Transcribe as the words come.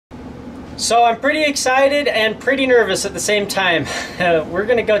So I'm pretty excited and pretty nervous at the same time. We're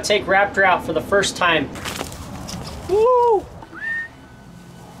gonna go take Raptor out for the first time. Woo!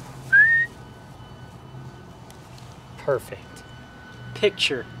 Perfect.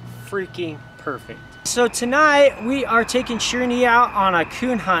 Picture freaking perfect. So tonight we are taking Shirley out on a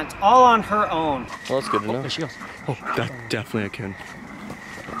coon hunt, all on her own. Well, that's good to know. There she goes. Oh, that's definitely a coon.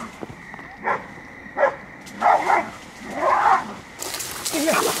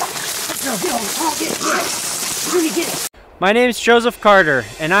 My name's Joseph Carter,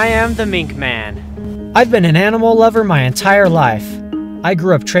 and I am the Mink Man. I've been an animal lover my entire life. I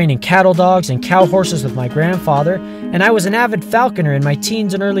grew up training cattle dogs and cow horses with my grandfather, and I was an avid falconer in my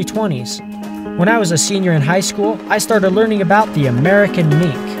teens and early 20s. When I was a senior in high school, I started learning about the American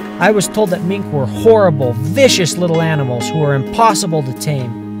mink. I was told that mink were horrible, vicious little animals who were impossible to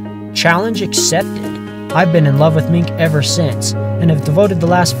tame. Challenge accepted. I've been in love with mink ever since, and have devoted the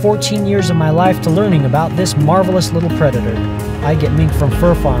last 14 years of my life to learning about this marvelous little predator. I get mink from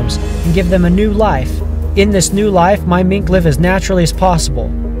fur farms and give them a new life. In this new life, my mink live as naturally as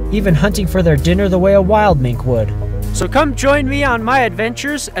possible, even hunting for their dinner the way a wild mink would. So come join me on my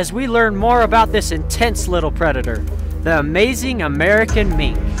adventures as we learn more about this intense little predator, the amazing American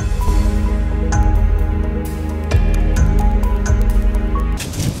mink.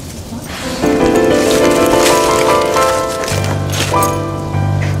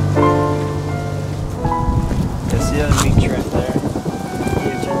 That's the other mink right there. The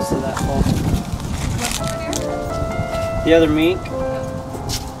entrance to that hole. The other mink.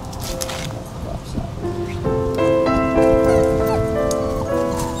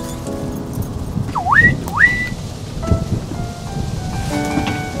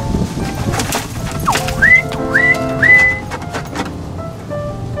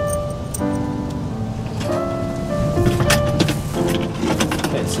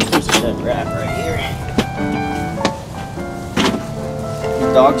 Rat right here. The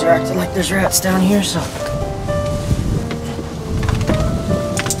dogs are acting like there's rats down here, so.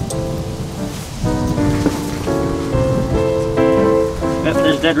 Yep,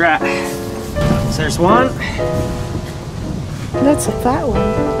 there's a dead rat. So there's one. That's a fat one.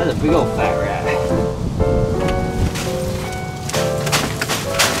 That's a big old fat rat.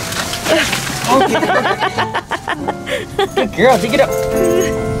 Okay. Good girl, dig it up.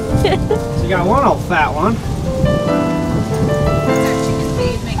 So you got one old fat one. That's our chicken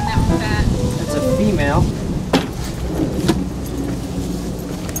feed making that one fat. That's a female.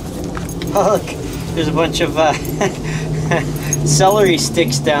 Oh look, there's a bunch of celery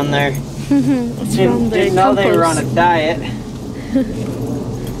sticks down there. Didn't know they were on a diet.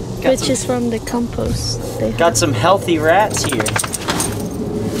 Which is from the compost. Got some healthy rats here.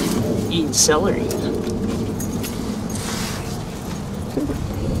 Eating celery.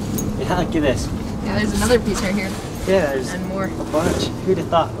 Look at this. Yeah, there's another piece right here. Yeah, there's and more. A bunch. Who'd have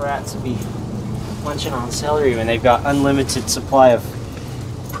thought rats would be munching on celery when they've got unlimited supply of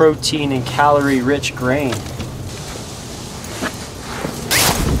protein and calorie-rich grain?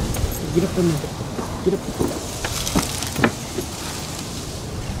 Get up in the... Get up.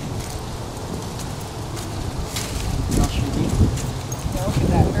 Yeah, look at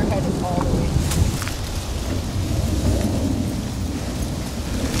that. Her head is all the way.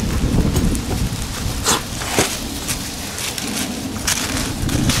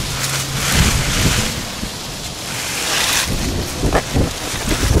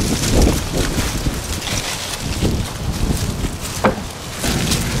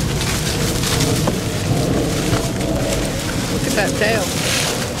 That tail.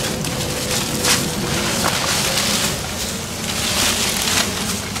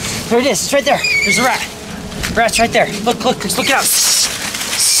 There it is. It's right there. There's a rat. Rat's right there. Look, look it out.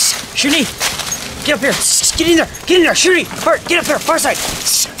 Shirley, get up here. Get in there. Get in there. Shirley, Bert, get up here. Far side.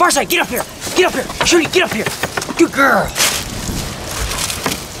 Far side. Get up here. Get up here. Shirley, get up here. Good girl.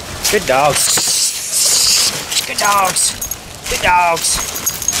 Good dogs. Good dogs. Good dogs.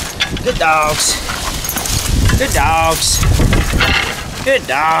 Good dogs. Good dogs. Good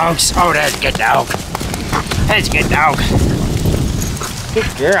dogs. Oh, that's a good dog. That's a good dog. Good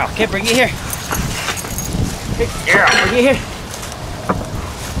girl. Okay, bring it here. Good girl. Bring it here.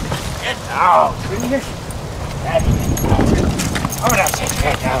 Good dog. Bring it here. That's a good dog. Oh, that's a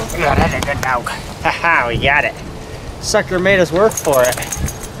good dog. Yeah, that's a good dog. Haha, we got it. Sucker made us work for it.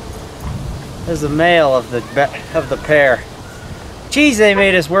 There's the male of the pair. Geez, they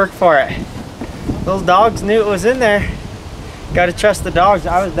made us work for it. Those dogs knew it was in there. Gotta trust the dogs.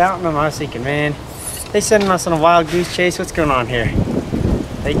 I was doubting them. I was thinking, man, they sending us on a wild goose chase. What's going on here?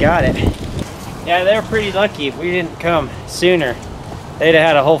 They got it. Yeah, they were pretty lucky if we didn't come sooner. they'd have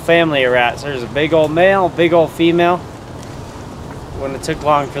had a whole family of rats. There's a big old male, big old female. Wouldn't have took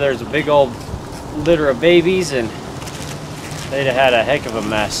long for there's a big old litter of babies, and they'd have had a heck of a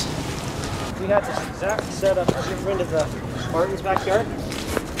mess. We had this exact setup. Have you ever been to the Martin's backyard?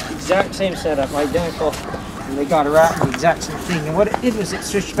 Exact same setup, identical. And they got a rat in the exact same thing. And what it did was it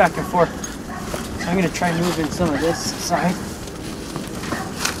switched back and forth. So I'm going to try moving some of this side,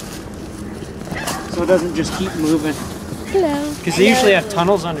 so it doesn't just keep moving. Hello. Because they usually have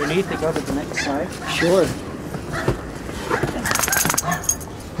tunnels underneath. They go to the next side. Sure.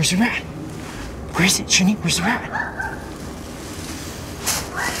 Where's the rat? Where is it, Shani? Where's the rat?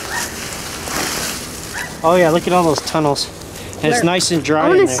 Oh yeah, look at all those tunnels. And it's nice and dry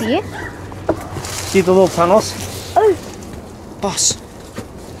I in want there. to see it. See the little tunnels? Oh. Boss,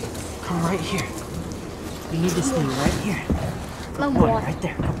 come right here. We need this thing right here. Good boy, right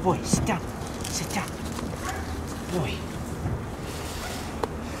there. Good boy. Sit down. Sit down. Good boy.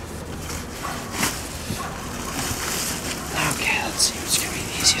 Okay, let's see what's gonna be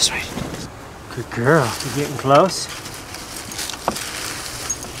the easiest way. Good girl. You getting close?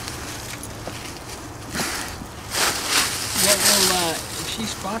 What will, if she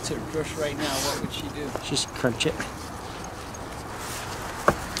spots a bush right now, what would she do? Just crunch it.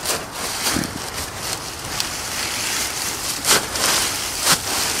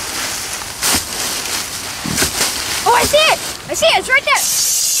 Oh, I see it! I see it! It's right there!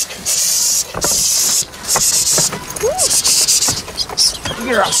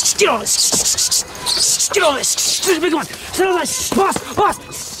 Girl, get on this! Get on this! There's a big one! Sit on this! Boss! Boss!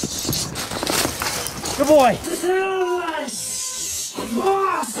 Good boy! Sit on this!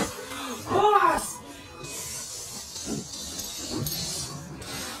 Boss! Boss!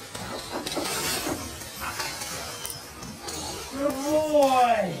 Good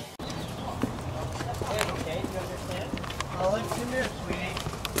boy! Okay, you understand? I'll let you here, sweetie.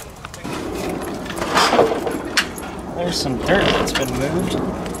 There's some dirt that's been moved.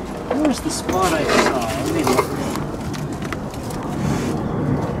 Where's the spot I saw? Let me look.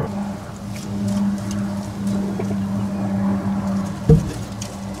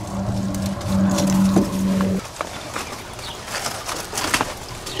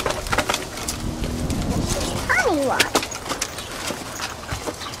 Tiny one.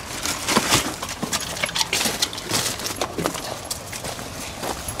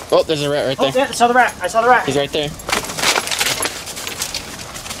 Oh, there's a rat right there. Oh, yeah, I saw the rat. I saw the rat. He's right there.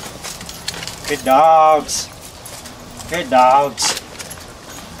 Good dogs. Good dogs.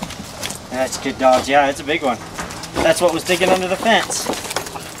 That's good dogs. Yeah, it's a big one. That's what was digging under the fence.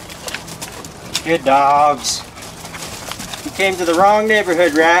 Good dogs. You came to the wrong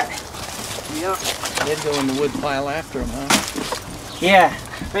neighborhood, rat. Yep. They'd go in the wood pile after him, huh? Yeah,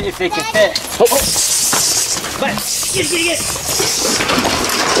 but if they can fit. Oh, oh. But, get it.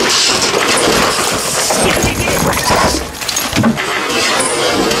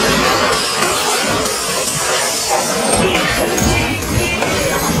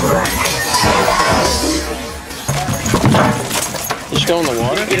 Did she go in the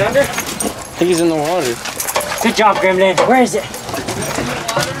water? Get under? I think he's in the water. Good job, Gremlin. Where is it?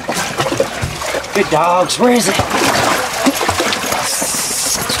 Good dogs. Where is it?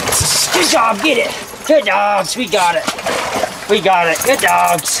 Good job. Get it. Good dogs. We got it. We got it. Good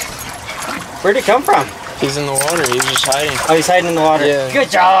dogs. Where'd it come from? He's in the water. He's just hiding. Oh, he's hiding in the water. Yeah. Good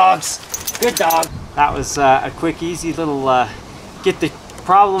dogs. Good dog. That was a quick, easy little get the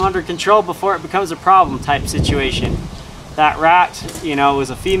problem under control before it becomes a problem type situation. That rat, you know, was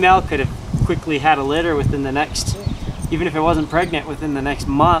a female, could have quickly had a litter within the next, even if it wasn't pregnant, within the next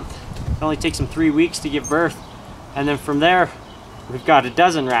month. It only takes them 3 weeks to give birth. And then from there, we've got a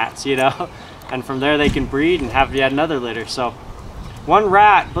dozen rats, you know, and from there they can breed and have yet another litter. So one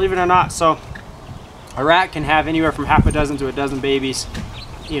rat, believe it or not, so a rat can have anywhere from half a dozen to a dozen babies,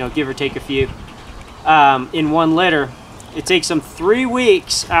 you know, give or take a few, in one litter. It takes them 3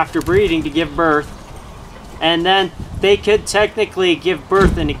 weeks after breeding to give birth, and then they could technically give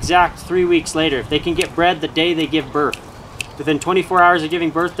birth an exact 3 weeks later. If they can get bred the day they give birth, within 24 hours of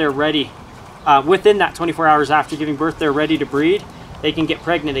giving birth, they're ready. Within that 24 hours after giving birth, they're ready to breed. They can get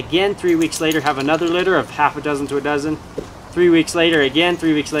pregnant again 3 weeks later, have another litter of half a dozen to a dozen. 3 weeks later again,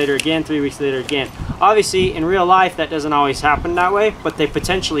 3 weeks later again, 3 weeks later again. Obviously, in real life, that doesn't always happen that way, but they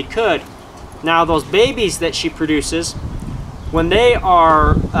potentially could. Now, those babies that she produces, when they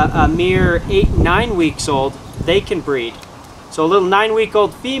are a mere 8-9 weeks old, they can breed. So a little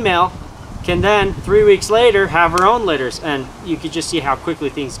 9-week-old female can then 3 weeks later have her own litters, and you could just see how quickly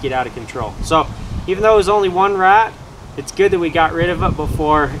things get out of control. So even though it was only one rat, it's good that we got rid of it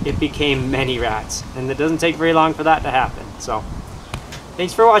before it became many rats, and it doesn't take very long for that to happen. So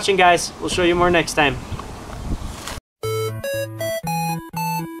Thanks for watching, guys. We'll show you more next time.